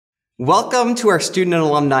Welcome to our Student and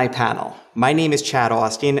Alumni panel. My name is Chad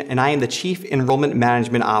Austin, and I am the Chief Enrollment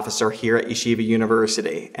Management Officer here at Yeshiva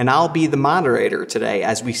University. And I'll be the moderator today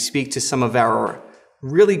as we speak to some of our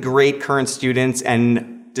really great current students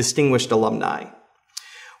and distinguished alumni.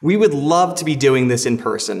 We would love to be doing this in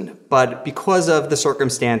person, but because of the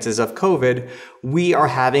circumstances of COVID, we are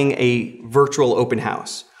having a virtual open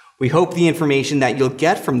house. We hope the information that you'll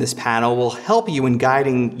get from this panel will help you in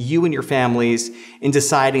guiding you and your families in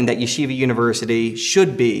deciding that Yeshiva University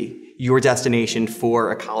should be your destination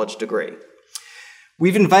for a college degree.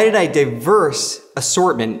 We've invited a diverse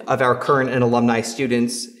assortment of our current and alumni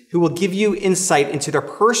students who will give you insight into their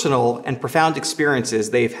personal and profound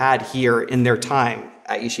experiences they've had here in their time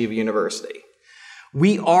at Yeshiva University.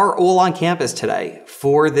 We are all on campus today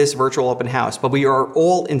for this virtual open house, but we are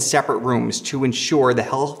all in separate rooms to ensure the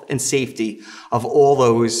health and safety of all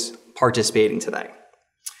those participating today.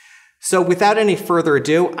 So without any further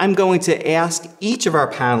ado, I'm going to ask each of our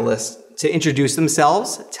panelists to introduce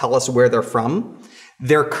themselves, tell us where they're from,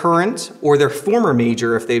 their current or their former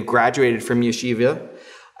major if they've graduated from Yeshiva,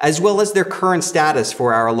 as well as their current status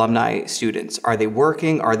for our alumni students. Are they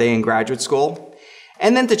working? Are they in graduate school?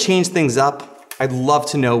 And then to change things up, I'd love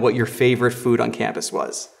to know what your favorite food on campus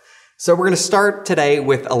was. So we're going to start today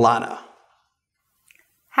with Alana.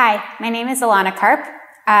 Hi, my name is Alana Karp.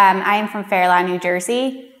 I am from Fairlawn, New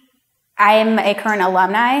Jersey. I am a current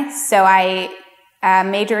alumni, so I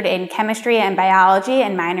majored in chemistry and biology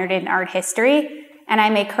and minored in art history, and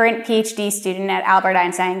I'm a current PhD student at Albert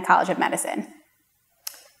Einstein College of Medicine.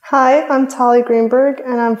 Hi, I'm Tali Greenberg,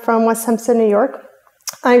 and I'm from West Hempstead, New York.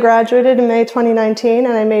 I graduated in May 2019,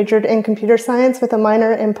 and I majored in computer science with a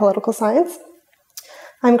minor in political science.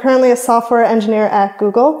 I'm currently a software engineer at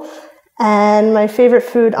Google, and my favorite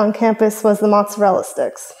food on campus was the mozzarella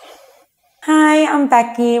sticks. Hi, I'm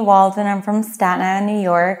Becky Walden. I'm from Staten Island, New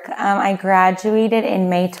York. I graduated in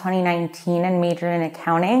May 2019 and majored in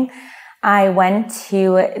accounting. I went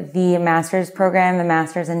to the master's program, the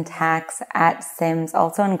master's in tax at Sims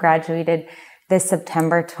also, and graduated this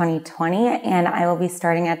September 2020, and I will be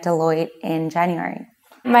starting at Deloitte in January.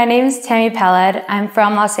 My name is Tammy Peled. I'm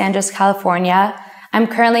from Los Angeles, California. I'm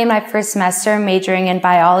currently in my first semester majoring in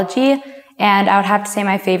biology, and I would have to say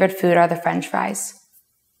my favorite food are the French fries.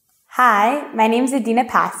 Hi, my name is Adina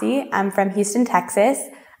Passy. I'm from Houston, Texas.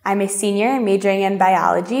 I'm a senior majoring in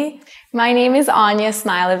biology. My name is Anya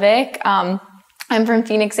Smilovic. I'm from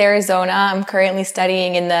Phoenix, Arizona. I'm currently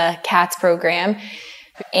studying in the CATS program.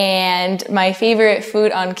 And my favorite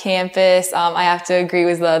food on campus, I have to agree,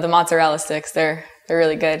 was the mozzarella sticks. They're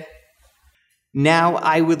really good. Now,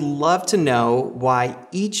 I would love to know why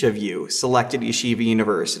each of you selected Yeshiva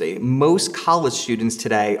University. Most college students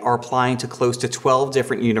today are applying to close to 12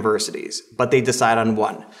 different universities, but they decide on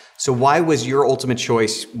one. So why was your ultimate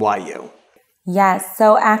choice YU? Yes,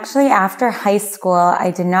 so actually after high school,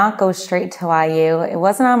 I did not go straight to YU. It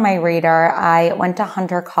wasn't on my radar. I went to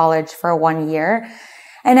Hunter College for 1 year.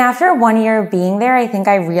 And after 1 year of being there, I think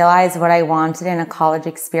I realized what I wanted in a college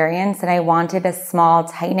experience, and I wanted a small,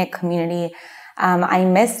 tight-knit community. I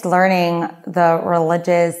missed learning the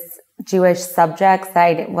religious Jewish subjects that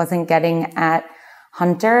I wasn't getting at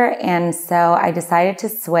Hunter, and so I decided to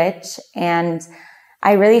switch, and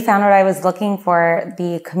I really found what I was looking for: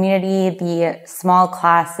 the community, the small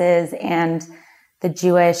classes, and the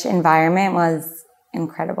Jewish environment was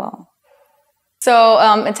incredible. So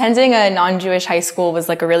attending a non-Jewish high school was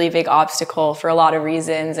like a really big obstacle for a lot of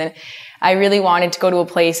reasons. And I really wanted to go to a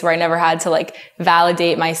place where I never had to like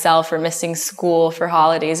validate myself for missing school for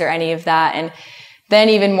holidays or any of that. And then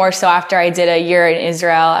even more so after I did a year in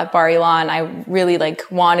Israel at Bar Ilan, I really like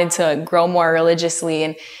wanted to grow more religiously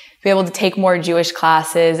and be able to take more Jewish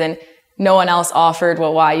classes, and no one else offered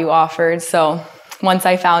what YU offered. So once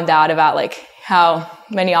I found out about like how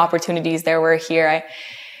many opportunities there were here, I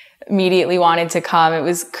immediately wanted to come. It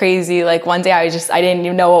was crazy. Like one day I didn't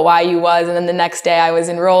even know what YU was. And then the next day I was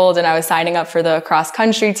enrolled and I was signing up for the cross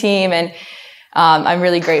country team. And I'm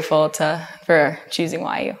really grateful for choosing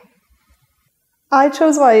YU. I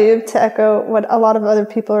chose YU to echo what a lot of other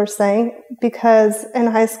people are saying, because in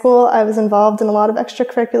high school I was involved in a lot of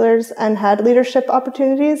extracurriculars and had leadership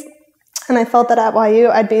opportunities. And I felt that at YU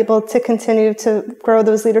I'd be able to continue to grow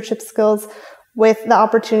those leadership skills with the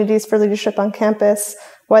opportunities for leadership on campus.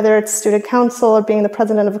 Whether it's student council or being the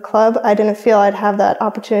president of a club, I didn't feel I'd have that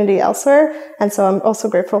opportunity elsewhere. And so I'm also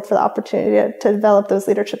grateful for the opportunity to develop those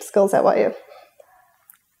leadership skills at YU.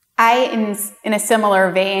 I, in a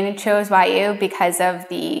similar vein, chose YU because of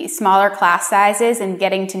the smaller class sizes and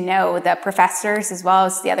getting to know the professors as well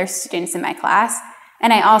as the other students in my class.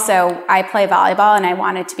 And I play volleyball, and I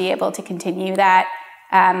wanted to be able to continue that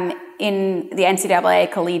in the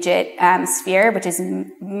NCAA collegiate sphere, which is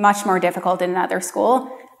much more difficult in another school,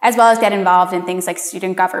 as well as get involved in things like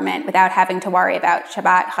student government without having to worry about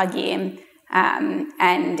Shabbat, Hagim,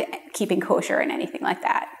 and keeping kosher and anything like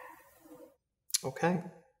that. Okay.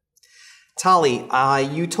 Tali,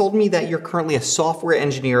 you told me that you're currently a software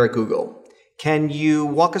engineer at Google. Can you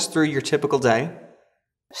walk us through your typical day?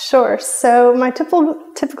 Sure. So my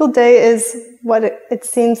typical day is what it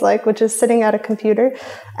seems like, which is sitting at a computer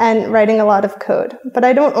and writing a lot of code. But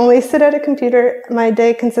I don't only sit at a computer. My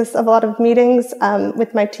day consists of a lot of meetings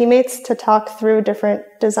with my teammates to talk through different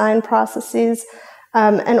design processes,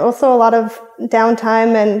 and also a lot of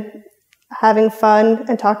downtime and having fun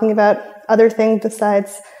and talking about other things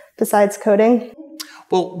besides coding.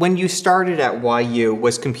 Well, when you started at YU,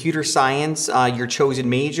 was computer science your chosen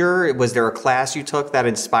major? Was there a class you took that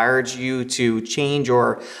inspired you to change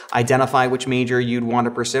or identify which major you'd want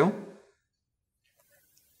to pursue?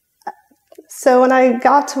 So when I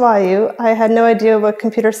got to YU, I had no idea what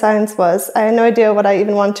computer science was. I had no idea what I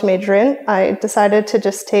even wanted to major in. I decided to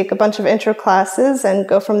just take a bunch of intro classes and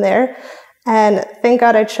go from there. And thank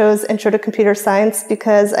God I chose Intro to Computer Science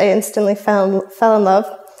because I instantly fell in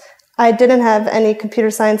love. I didn't have any computer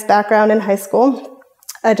science background in high school.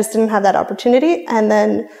 I just didn't have that opportunity. And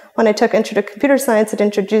then when I took Intro to Computer Science, it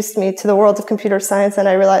introduced me to the world of computer science, and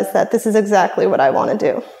I realized that this is exactly what I want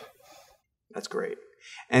to do. That's great.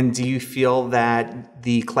 And do you feel that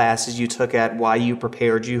the classes you took at YU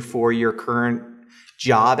prepared you for your current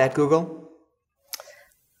job at Google?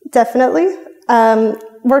 Definitely.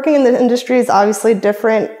 Working in the industry is obviously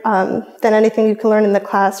different than anything you can learn in the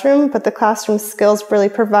classroom, but the classroom skills really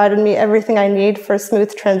provided me everything I need for a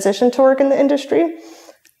smooth transition to work in the industry.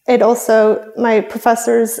 My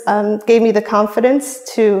professors gave me the confidence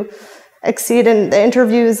to exceed in the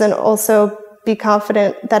interviews and also be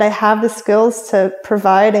confident that I have the skills to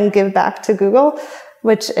provide and give back to Google,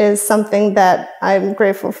 which is something that I'm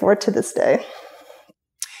grateful for to this day.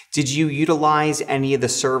 Did you utilize any of the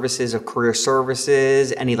services of career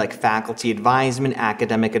services, any like faculty advisement,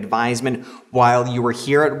 academic advisement while you were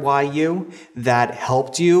here at YU that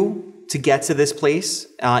helped you to get to this place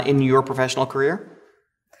in your professional career?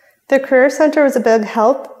 The Career Center was a big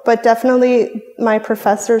help, but definitely my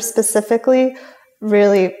professors specifically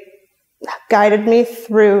really guided me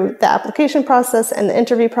through the application process and the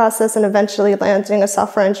interview process and eventually landing a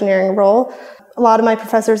software engineering role. A lot of my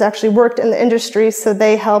professors actually worked in the industry, so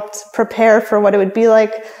they helped prepare for what it would be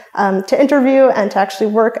like to interview and to actually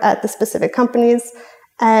work at the specific companies.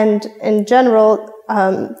 And in general,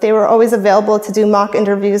 they were always available to do mock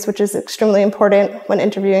interviews, which is extremely important when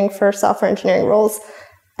interviewing for software engineering roles,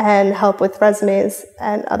 and help with resumes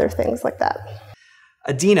and other things like that.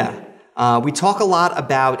 Adina, we talk a lot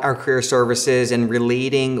about our career services and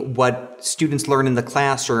relating what students learn in the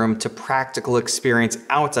classroom to practical experience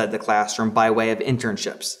outside the classroom by way of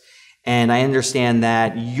internships. And I understand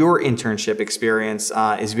that your internship experience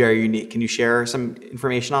is very unique. Can you share some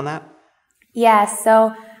information on that? Yeah,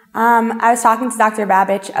 so I was talking to Dr.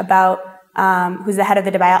 Babich about, who's the head of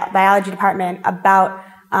the biology department, about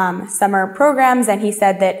summer programs, and he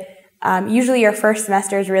said that usually your first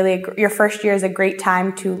semester is your first year is a great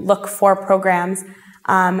time to look for programs.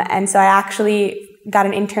 And so I actually got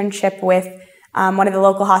an internship with one of the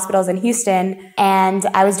local hospitals in Houston, and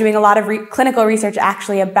I was doing a lot of clinical research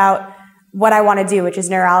actually about what I want to do, which is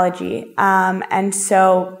neurology. And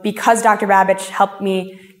so because Dr. Babich helped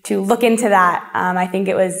me to look into that, I think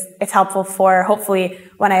it's helpful for hopefully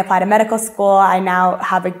when I apply to medical school, I now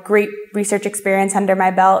have a great research experience under my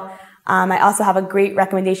belt. I also have a great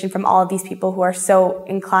recommendation from all of these people who are so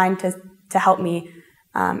inclined to help me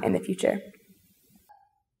in the future.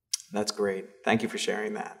 That's great. Thank you for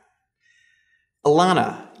sharing that.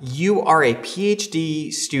 Alana, you are a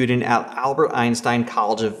PhD student at Albert Einstein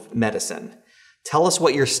College of Medicine. Tell us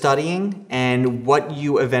what you're studying and what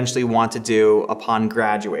you eventually want to do upon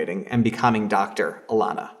graduating and becoming Dr.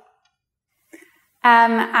 Alana.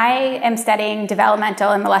 I am studying developmental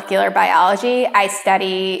and molecular biology. I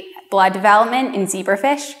study blood development in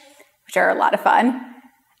zebrafish, which are a lot of fun.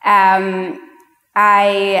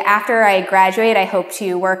 After I graduate, I hope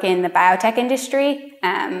to work in the biotech industry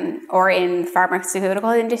or in the pharmaceutical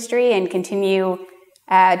industry and continue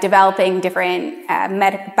developing different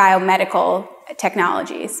biomedical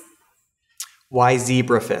technologies. Why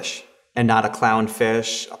zebrafish and not a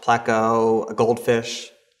clownfish, a pleco, a goldfish?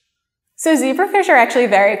 So zebrafish are actually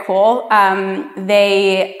very cool.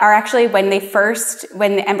 They are actually, when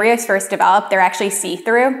the embryos first develop, they're actually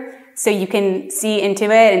see-through. So you can see into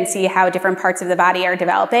it and see how different parts of the body are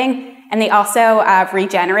developing. And they also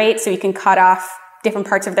regenerate, so you can cut off different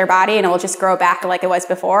parts of their body and it will just grow back like it was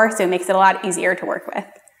before. So it makes it a lot easier to work with.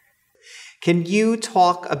 Can you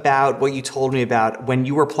talk about what you told me about when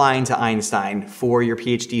you were applying to Einstein for your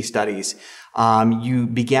PhD studies? You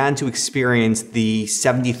began to experience the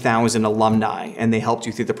 70,000 alumni and they helped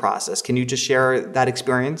you through the process. Can you just share that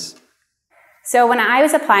experience? So when I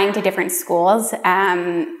was applying to different schools,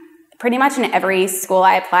 pretty much in every school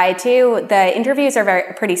I applied to, the interviews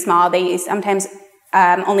are pretty small. They sometimes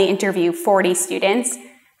only interview 40 students.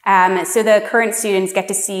 So the current students get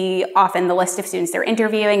to see often the list of students they're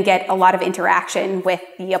interviewing, get a lot of interaction with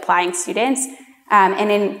the applying students.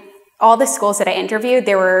 And in all the schools that I interviewed,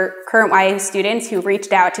 there were current YU students who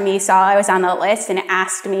reached out to me, saw I was on the list, and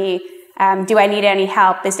asked me, do I need any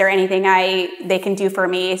help? Is there anything they can do for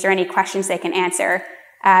me? Is there any questions they can answer?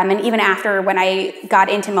 And even after, when I got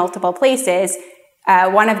into multiple places,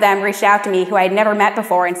 one of them reached out to me who I had never met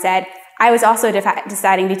before and said, I was also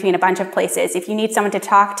deciding between a bunch of places. If you need someone to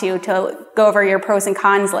talk to go over your pros and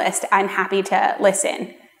cons list, I'm happy to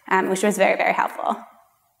listen, which was very, very helpful.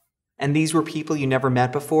 And these were people you never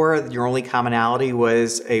met before? Your only commonality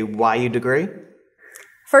was a YU degree?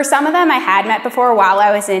 For some of them I had met before while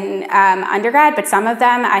I was in undergrad, but some of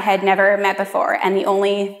them I had never met before. And the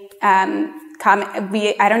only, I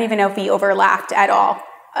don't even know if we overlapped at all.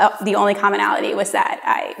 The only commonality was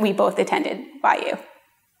that we both attended YU.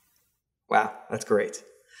 Wow, that's great.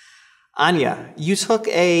 Anya, you took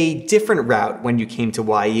a different route when you came to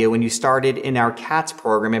YU and you started in our CATS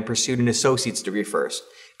program and pursued an associate's degree first.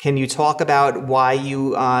 Can you talk about why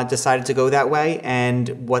you decided to go that way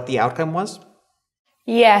and what the outcome was?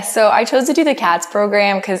 Yeah, so I chose to do the CATS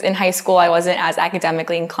program because in high school I wasn't as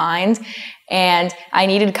academically inclined and I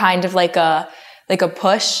needed kind of like a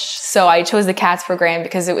push. So I chose the CATS program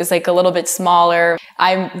because it was like a little bit smaller.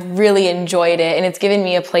 I really enjoyed it and it's given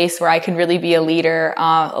me a place where I could really be a leader.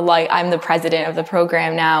 Like I'm the president of the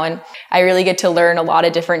program now and I really get to learn a lot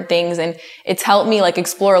of different things and it's helped me like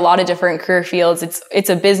explore a lot of different career fields. It's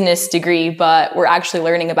a business degree, but we're actually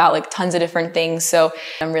learning about like tons of different things. So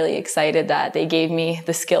I'm really excited that they gave me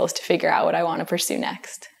the skills to figure out what I want to pursue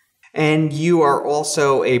next. And you are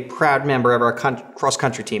also a proud member of our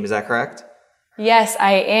cross-country team, is that correct? Yes,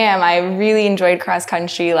 I am. I really enjoyed cross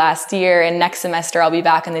country last year and next semester I'll be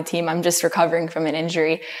back on the team. I'm just recovering from an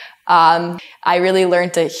injury. I really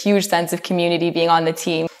learned a huge sense of community being on the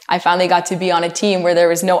team. I finally got to be on a team where there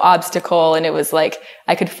was no obstacle and it was like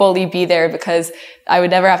I could fully be there because I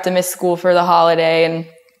would never have to miss school for the holiday and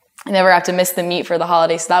I never have to miss the meet for the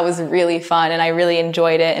holiday. So that was really fun and I really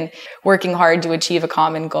enjoyed it and working hard to achieve a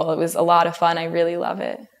common goal. It was a lot of fun. I really love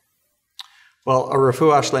it. Well, a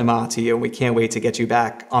refuah shlema to you, and we can't wait to get you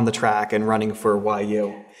back on the track and running for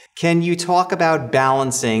YU. Can you talk about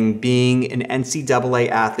balancing being an NCAA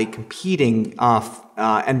athlete, competing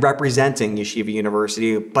and representing Yeshiva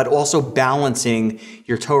University, but also balancing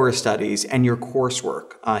your Torah studies and your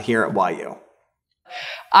coursework here at YU?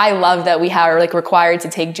 I love that we are like required to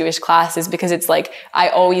take Jewish classes because it's like I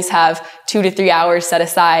always have 2 to 3 hours set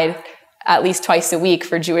aside at least twice a week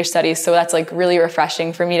for Jewish studies. So that's like really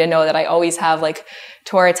refreshing for me to know that I always have like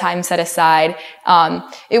Torah time set aside.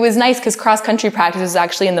 It was nice because cross-country practice was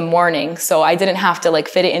actually in the morning. So I didn't have to like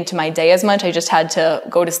fit it into my day as much. I just had to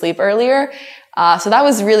go to sleep earlier. So that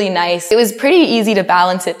was really nice. It was pretty easy to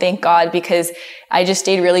balance it, thank God, because I just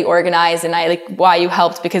stayed really organized and YU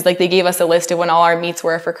helped because like they gave us a list of when all our meets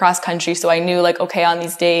were for cross country. So I knew like, okay, on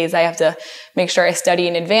these days I have to make sure I study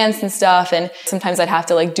in advance and stuff. And sometimes I'd have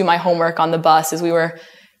to like do my homework on the bus as we were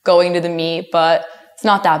going to the meet, but it's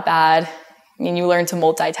not that bad. I mean, you learn to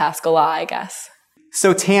multitask a lot, I guess.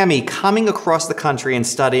 So Tammy, coming across the country and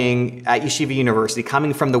studying at Yeshiva University,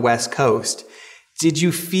 coming from the West Coast, did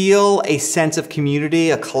you feel a sense of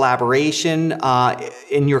community, a collaboration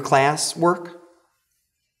in your class work?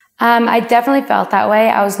 I definitely felt that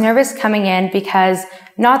way. I was nervous coming in because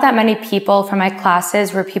not that many people from my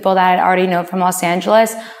classes were people that I'd already known from Los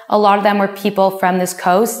Angeles. A lot of them were people from this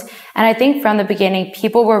coast. And I think from the beginning,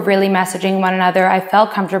 people were really messaging one another. I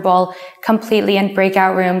felt comfortable completely in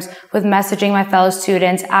breakout rooms with messaging my fellow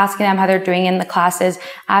students, asking them how they're doing in the classes,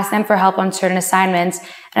 asking them for help on certain assignments.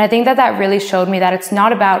 And I think that that really showed me that it's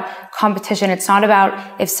not about competition. It's not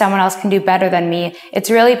about if someone else can do better than me. It's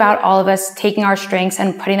really about all of us taking our strengths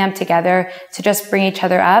and putting them together to just bring each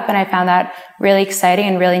other up. And I found that really exciting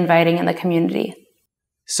and really inviting in the community.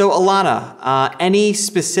 So Alana, any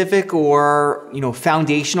specific or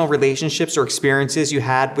foundational relationships or experiences you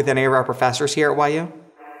had with any of our professors here at YU?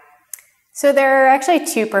 So there are actually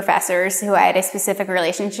 2 professors who I had a specific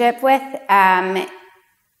relationship with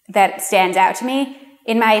that stands out to me.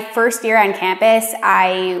 In my first year on campus,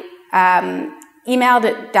 I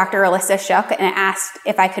emailed Dr. Alyssa Shook and asked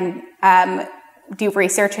if I could do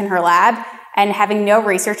research in her lab. And having no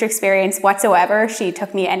research experience whatsoever, she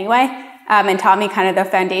took me anyway and taught me kind of the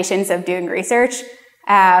foundations of doing research.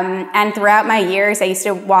 And throughout my years, I used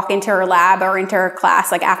to walk into her lab or into her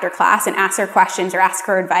class, like after class, and ask her questions or ask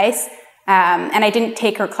her advice. And I didn't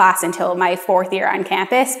take her class until my 4th year on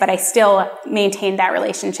campus, but I still maintained that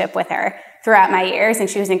relationship with her throughout my years. And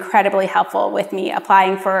she was incredibly helpful with me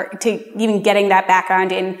applying to even getting that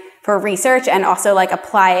background in for research and also like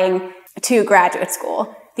applying to graduate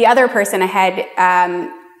school. The other person I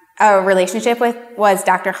had a relationship with was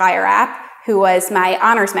Dr. Chayarap, who was my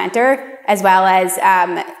honors mentor, as well as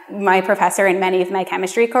my professor in many of my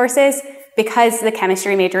chemistry courses. Because the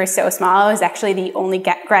chemistry major is so small, I was actually the only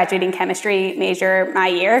graduating chemistry major my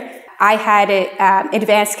year. I had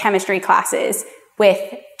advanced chemistry classes with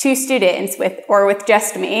 2 students with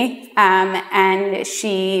just me. And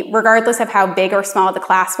she, regardless of how big or small the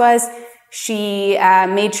class was, she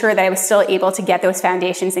made sure that I was still able to get those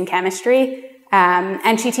foundations in chemistry.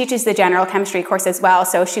 And she teaches the general chemistry course as well.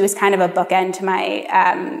 So she was kind of a bookend to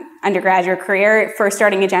my undergraduate career, first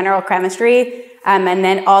starting in general chemistry, and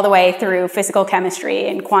then all the way through physical chemistry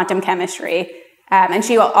and quantum chemistry. And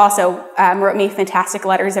she also wrote me fantastic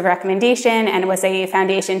letters of recommendation and was a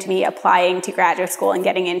foundation to me applying to graduate school and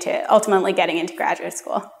ultimately getting into graduate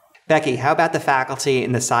school. Becky, how about the faculty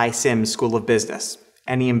in the Cy Sims School of Business?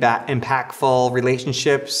 Any impactful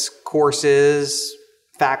relationships, courses,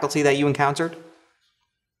 faculty that you encountered?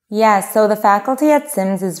 Yeah, so the faculty at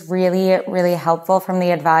Sims is really, really helpful, from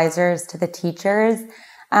the advisors to the teachers.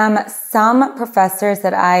 Some professors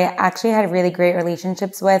that I actually had really great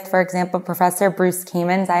relationships with, for example, Professor Bruce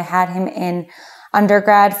Kamens, I had him in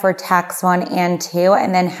undergrad for Tax 1 and 2,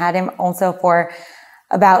 and then had him also for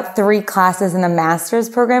about 3 classes in the master's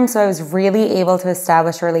program. So I was really able to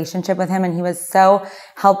establish a relationship with him, and he was so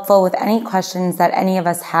helpful with any questions that any of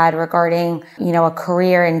us had regarding, a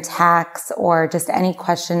career in tax or just any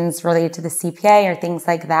questions related to the CPA or things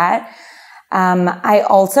like that. One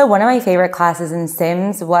of my favorite classes in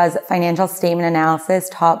Sims was financial statement analysis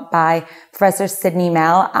taught by Professor Sidney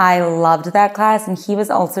Mell. I loved that class, and he was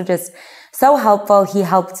also just so helpful. He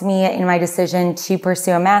helped me in my decision to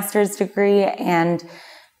pursue a master's degree and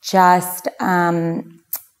just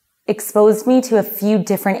exposed me to a few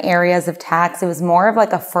different areas of tax. It was more of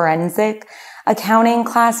like a forensic accounting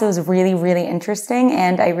class. It was really, really interesting,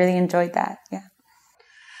 and I really enjoyed that. Yeah.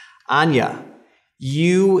 Anya,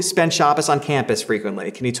 you spend Shabbos on campus frequently.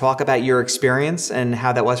 Can you talk about your experience and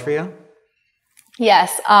how that was for you?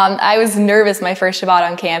 Yes, I was nervous my first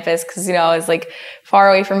Shabbat on campus because, I was like far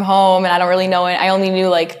away from home and I don't really know it. I only knew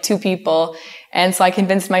like 2 people. And so I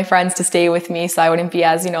convinced my friends to stay with me so I wouldn't be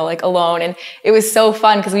as, alone. And it was so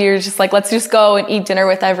fun because we were just like, let's just go and eat dinner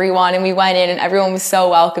with everyone. And we went in and everyone was so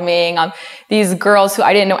welcoming. These girls who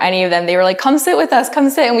I didn't know any of them, they were like, come sit with us, come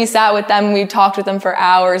sit. And we sat with them and we talked with them for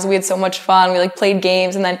hours. We had so much fun. We played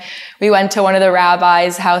games. And then we went to one of the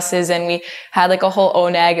rabbis' houses and we had like a whole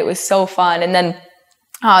oneg. It was so fun. And then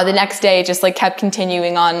the next day, just kept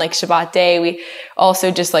continuing on Shabbat day. We also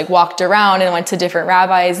just walked around and went to different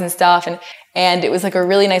rabbis and stuff. And it was a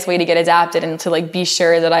really nice way to get adapted and to be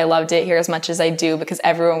sure that I loved it here as much as I do, because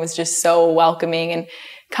everyone was just so welcoming and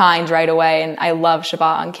kind right away. And I love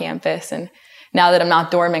Shabbat on campus. And now that I'm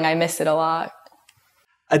not dorming, I miss it a lot.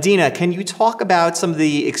 Adina, can you talk about some of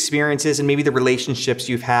the experiences and maybe the relationships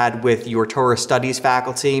you've had with your Torah studies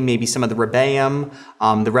faculty, maybe some of the Rebbeim,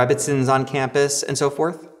 the Rebbitzins on campus, and so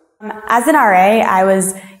forth? As an RA, I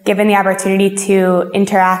was given the opportunity to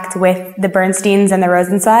interact with the Bernsteins and the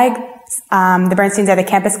Rosenzweigs. The Bernsteins are the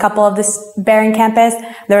campus couple of this Barron campus.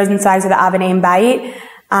 The Rosenzweigs are the Avaneim Bayit.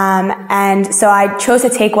 And so I chose to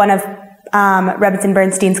take one of Rebbitzin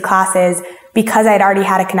Bernstein's classes because I had already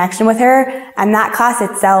had a connection with her, and that class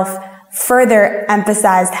itself further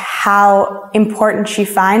emphasized how important she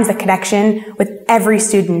finds the connection with every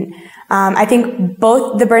student. I think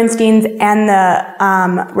both the Bernsteins and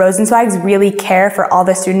the Rosenzweigs really care for all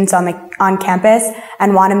the students on campus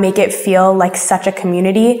and want to make it feel like such a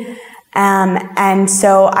community. And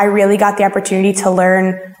so I really got the opportunity to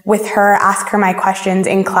learn with her, ask her my questions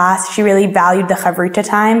in class. She really valued the chavrita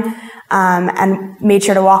time, and made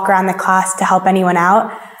sure to walk around the class to help anyone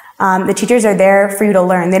out. The teachers are there for you to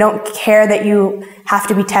learn. They don't care that you have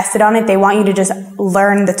to be tested on it. They want you to just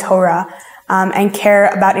learn the Torah, and care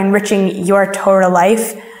about enriching your Torah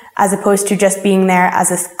life as opposed to just being there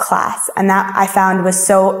as a class. And that I found was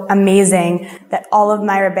so amazing, that all of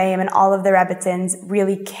my Rebbeim and all of the Rebbitzins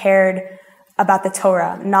really cared about the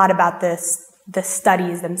Torah, not about the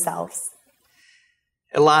studies themselves.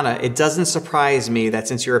 Ilana, it doesn't surprise me that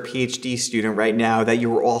since you're a PhD student right now, that you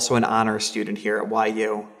were also an honors student here at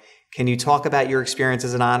YU. Can you talk about your experience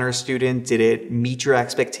as an honors student? Did it meet your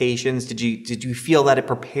expectations? Did you feel that it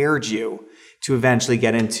prepared you to eventually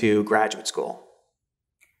get into graduate school?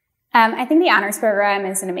 I think the honors program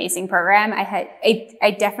is an amazing program.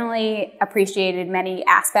 I definitely appreciated many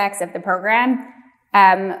aspects of the program.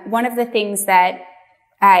 One of the things that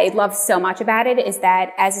I love so much about it is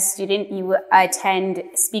that as a student, you attend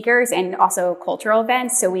speakers and also cultural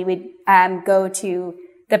events. So we would go to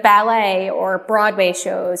the ballet or Broadway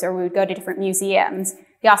shows, or we would go to different museums.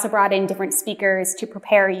 We also brought in different speakers to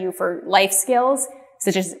prepare you for life skills,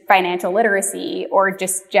 such as financial literacy or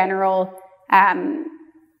just general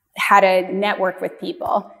how to network with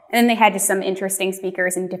people. And then they had just some interesting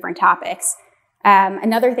speakers in different topics.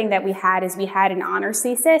 Another thing that we had is we had an honors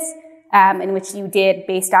thesis in which you did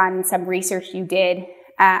based on some research you did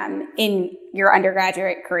in your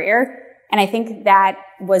undergraduate career. And I think that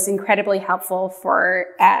was incredibly helpful for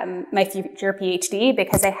my future PhD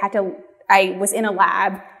because I was in a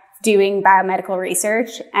lab doing biomedical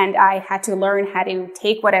research, and I had to learn how to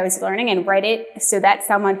take what I was learning and write it so that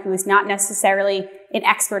someone who is not necessarily an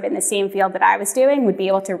expert in the same field that I was doing would be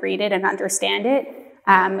able to read it and understand it,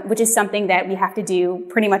 which is something that we have to do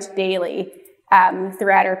pretty much daily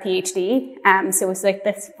throughout our PhD. So it was like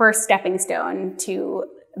the first stepping stone to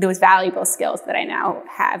those valuable skills that I now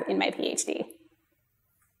have in my PhD.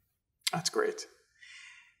 That's great.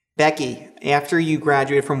 Becky, after you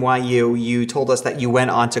graduated from YU, you told us that you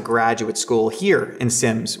went on to graduate school here in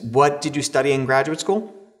Sims. What did you study in graduate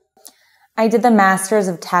school? I did the Masters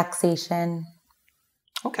of Taxation.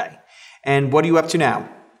 Okay. And what are you up to now?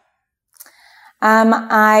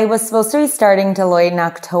 I was supposed to be starting Deloitte in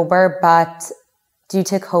October, but due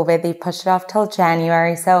to COVID, they pushed it off till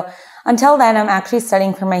January. So until then, I'm actually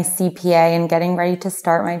studying for my CPA and getting ready to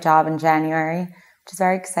start my job in January, which is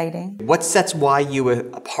very exciting. What sets YU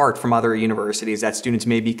apart from other universities that students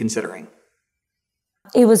may be considering?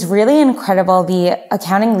 It was really incredible. The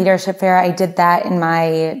accounting leadership fair, I did that in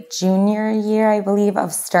my junior year, I believe,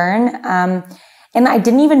 of Stern. And I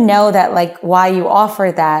didn't even know that YU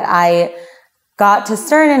offered that. I got to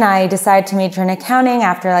Stern and I decided to major in accounting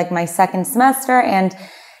after my second semester, and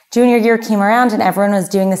junior year came around and everyone was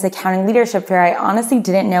doing this accounting leadership fair. I honestly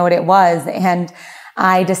didn't know what it was, and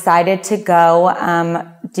I decided to go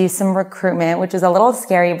do some recruitment, which was a little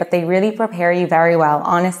scary, but they really prepare you very well.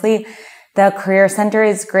 Honestly, the career center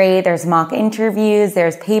is great. There's mock interviews,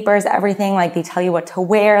 there's papers, everything. They tell you what to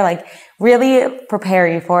wear, really prepare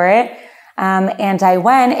you for it. And I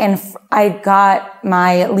went and I got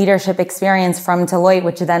my leadership experience from Deloitte,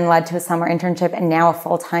 which then led to a summer internship and now a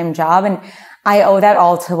full-time job. And I owe that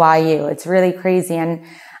all to YU. It's really crazy. And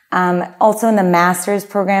also in the master's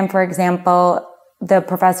program, for example, the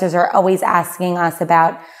professors are always asking us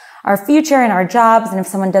about our future and our jobs. And if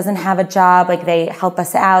someone doesn't have a job, they help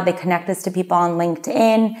us out. They connect us to people on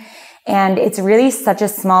LinkedIn. And it's really such a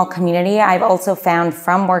small community. I've also found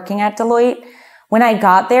from working at Deloitte, when I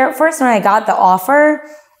got there, first when I got the offer,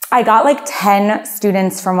 I got 10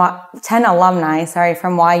 alumni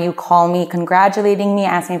from YU call me, congratulating me,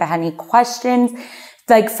 asking if I had any questions,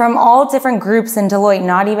 from all different groups in Deloitte,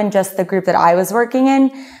 not even just the group that I was working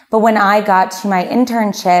in. But when I got to my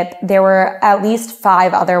internship, there were at least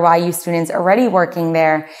 5 other YU students already working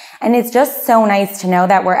there. And it's just so nice to know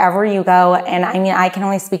that wherever you go, and I mean, I can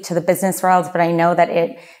only speak to the business world, but I know that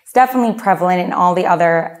it's definitely prevalent in all the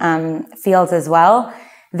other fields as well,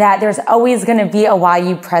 that there's always going to be a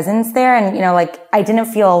YU presence there. And, I didn't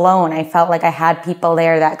feel alone. I felt like I had people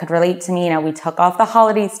there that could relate to me. We took off the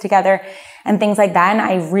holidays together and things like that. And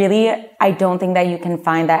I don't think that you can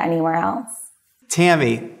find that anywhere else.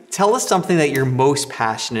 Tammy, tell us something that you're most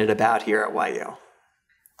passionate about here at YU.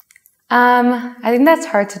 I think that's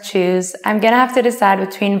hard to choose. I'm going to have to decide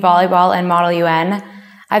between volleyball and Model UN.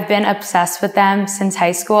 I've been obsessed with them since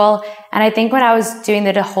high school. And I think when I was doing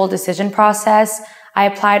the whole decision process, I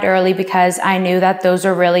applied early because I knew that those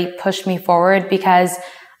would really push me forward, because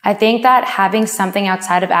I think that having something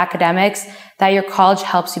outside of academics that your college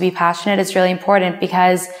helps you be passionate is really important,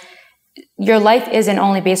 because your life isn't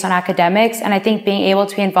only based on academics. And I think being able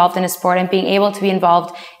to be involved in a sport and being able to be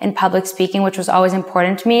involved in public speaking, which was always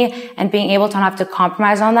important to me, and being able to not have to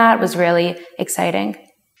compromise on that was really exciting.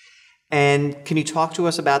 And can you talk to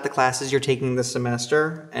us about the classes you're taking this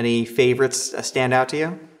semester? Any favorites stand out to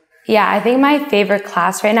you? Yeah, I think my favorite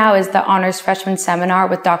class right now is the Honors Freshman Seminar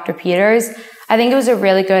with Dr. Peters. I think it was a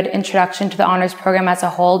really good introduction to the honors program as a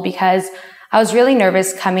whole, because I was really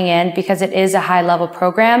nervous coming in because it is a high level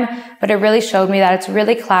program, but it really showed me that it's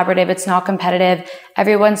really collaborative. It's not competitive.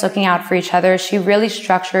 Everyone's looking out for each other. She really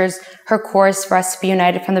structures her course for us to be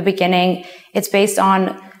united from the beginning. It's based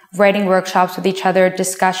on writing workshops with each other,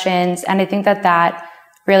 discussions, and I think that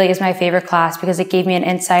really is my favorite class because it gave me an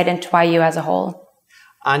insight into YU as a whole.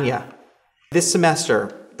 Anya, this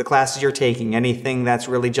semester, the classes you're taking, anything that's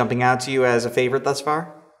really jumping out to you as a favorite thus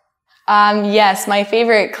far? Yes, my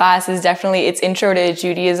favorite class is definitely its Intro to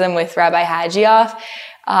Judaism with Rabbi Hagioff.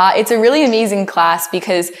 It's a really amazing class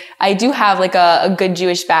because I do have like a good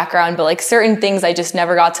Jewish background, but like certain things I just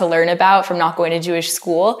never got to learn about from not going to Jewish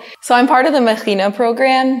school. So I'm part of the Mechina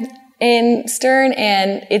program in Stern,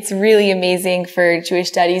 and it's really amazing for Jewish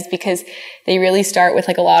studies because they really start with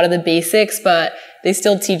like a lot of the basics, but they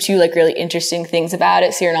still teach you like really interesting things about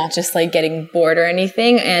it. So you're not just like getting bored or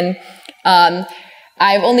anything. And,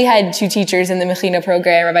 I've only had 2 teachers in the Mechina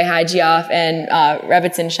program, Rabbi Hagioff and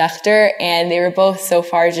Rebbetzin Schechter, and they were both so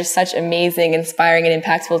far just such amazing, inspiring, and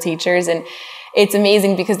impactful teachers. And it's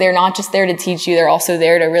amazing because they're not just there to teach you, they're also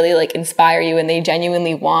there to really like inspire you, and they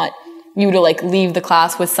genuinely want you to like leave the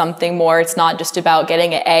class with something more. It's not just about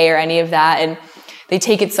getting an A or any of that. And they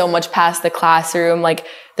take it so much past the classroom. Like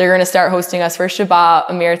they're going to start hosting us for Shabbat,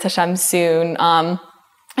 Amir Tashem soon.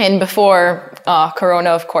 And before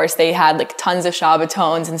Corona, of course, they had like tons of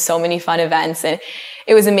Shabbatones and so many fun events. And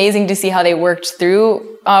it was amazing to see how they worked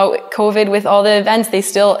through COVID with all the events. They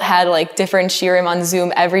still had like different shiurim on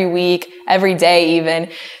Zoom every week, every day even.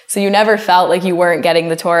 So you never felt like you weren't getting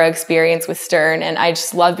the Torah experience with Stern. And I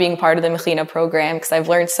just love being part of the Mechina program because I've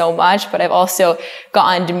learned so much, but I've also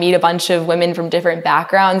gotten to meet a bunch of women from different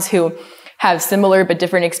backgrounds who have similar but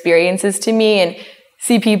different experiences to me, and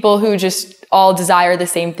see people who just all desire the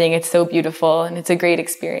same thing. It's so beautiful, and it's a great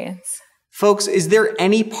experience. Folks, is there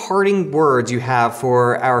any parting words you have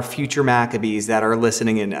for our future Maccabees that are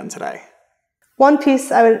listening in on today? One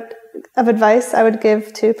piece of advice I would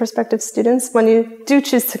give to prospective students when you do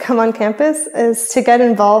choose to come on campus is to get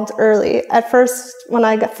involved early. At first, when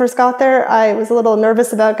I first got there, I was a little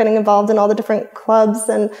nervous about getting involved in all the different clubs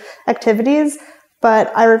and activities,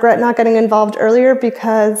 but I regret not getting involved earlier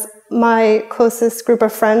because my closest group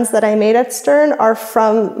of friends that I made at Stern are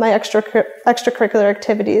from my extracurricular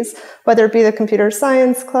activities, whether it be the computer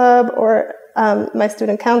science club or my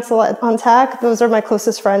student council on TAC. Those are my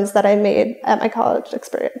closest friends that I made at my college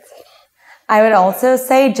experience. I would also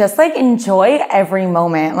say just like enjoy every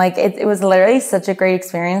moment. Like it was literally such a great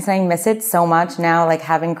experience. I miss it so much now, like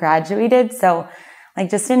having graduated. So like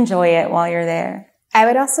just enjoy it while you're there. I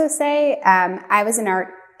would also say I was an art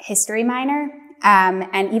history minor.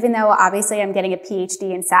 And even though obviously I'm getting a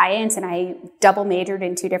PhD in science and I double majored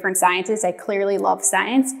in 2 different sciences, I clearly love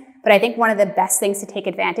science. But I think one of the best things to take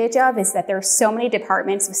advantage of is that there are so many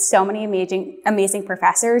departments with so many amazing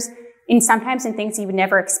professors, and sometimes in things you would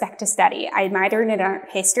never expect to study. I minored in art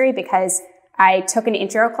history because I took an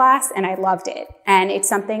intro class and I loved it. And it's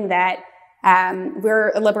something that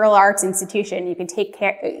we're a liberal arts institution. You can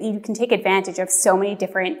take advantage of so many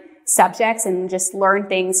different subjects and just learn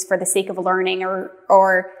things for the sake of learning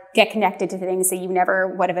or get connected to things that you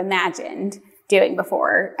never would have imagined doing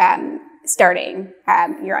before starting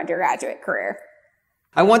your undergraduate career.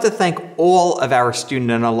 I want to thank all of our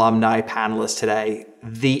student and alumni panelists today.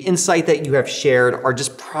 The insight that you have shared are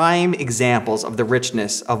just prime examples of the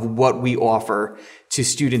richness of what we offer to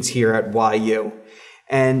students here at YU.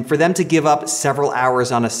 And for them to give up several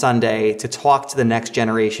hours on a Sunday to talk to the next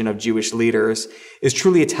generation of Jewish leaders is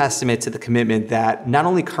truly a testament to the commitment that not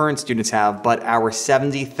only current students have, but our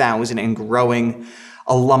 70,000 and growing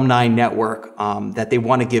alumni network that they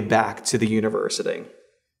want to give back to the university.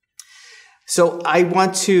 So I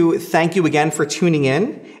want to thank you again for tuning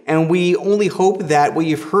in, and we only hope that what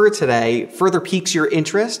you've heard today further piques your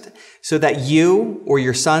interest so that you or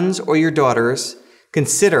your sons or your daughters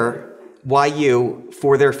consider YU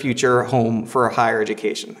for their future home for a higher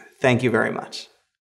education. Thank you very much.